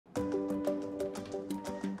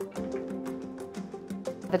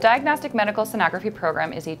The Diagnostic Medical Sonography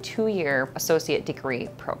program is a 2-year associate degree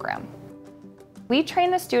program. We train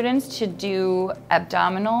the students to do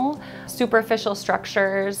abdominal, superficial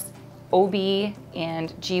structures, OB,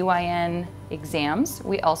 and GYN exams.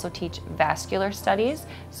 We also teach vascular studies.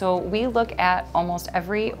 So we look at almost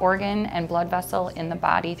every organ and blood vessel in the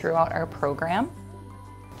body throughout our program.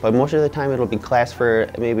 But most of the time it'll be class for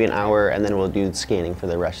maybe an hour, and then we'll do scanning for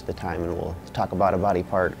the rest of the time, and we'll talk about a body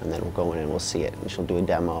part, and then we'll go in and we'll see it, and she'll do a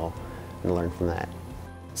demo and learn from that.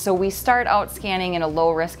 So we start out scanning in a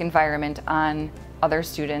low-risk environment on other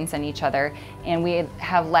students and each other, and we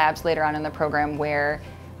have labs later on in the program where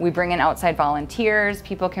we bring in outside volunteers.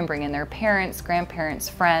 People can bring in their parents, grandparents,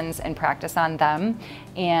 friends, and practice on them.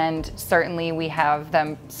 And certainly we have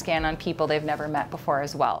them scan on people they've never met before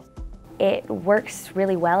as well. It works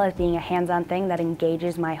really well as being a hands-on thing that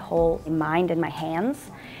engages my whole mind and my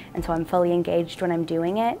hands. And so I'm fully engaged when I'm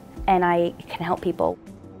doing it, and I can help people.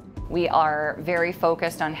 We are very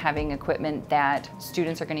focused on having equipment that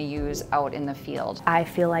students are going to use out in the field. I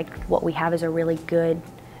feel like what we have is a really good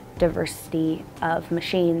diversity of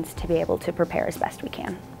machines to be able to prepare as best we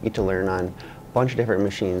can. You get to learn on a bunch of different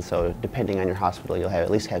machines, so depending on your hospital, you'll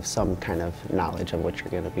at least have some kind of knowledge of what you're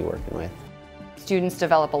going to be working with. Students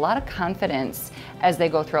develop a lot of confidence as they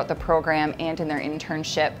go throughout the program and in their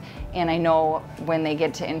internship, and I know when they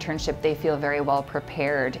get to internship they feel very well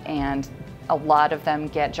prepared, and a lot of them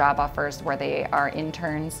get job offers where they are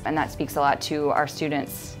interns, and that speaks a lot to our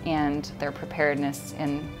students and their preparedness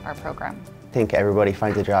in our program. I think everybody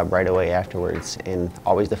finds a job right away afterwards, and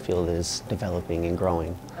always the field is developing and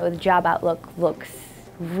growing. The job outlook looks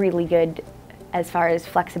really good as far as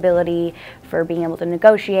flexibility for being able to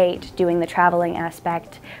negotiate, doing the traveling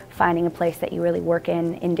aspect, finding a place that you really work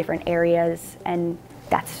in different areas, and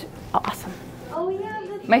that's awesome. Oh yeah.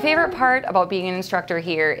 My favorite part about being an instructor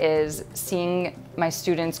here is seeing my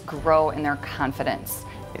students grow in their confidence.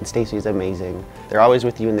 And Stacy's amazing. They're always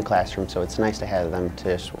with you in the classroom, so it's nice to have them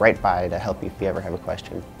just right by to help you if you ever have a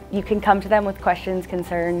question. You can come to them with questions,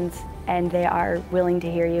 concerns, and they are willing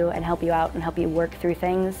to hear you and help you out and help you work through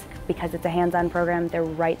things. Because it's a hands-on program, they're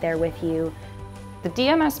right there with you. The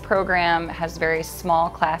DMS program has very small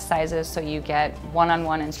class sizes, so you get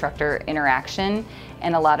one-on-one instructor interaction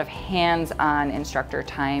and a lot of hands-on instructor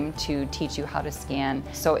time to teach you how to scan.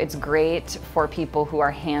 So it's great for people who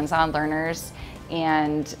are hands-on learners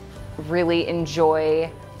and really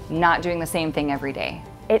enjoy not doing the same thing every day.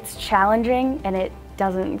 It's challenging and it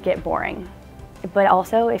doesn't get boring. But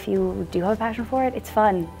also, if you do have a passion for it, it's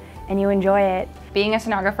fun and you enjoy it. Being a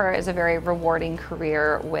sonographer is a very rewarding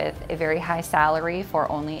career with a very high salary for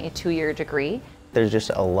only a 2-year degree. There's just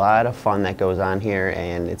a lot of fun that goes on here,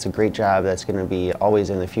 and it's a great job that's going to be always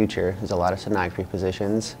in the future. There's a lot of sonography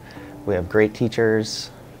positions. We have great teachers.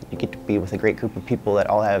 You get to be with a great group of people that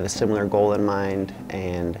all have a similar goal in mind,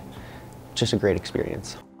 and just a great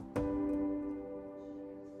experience.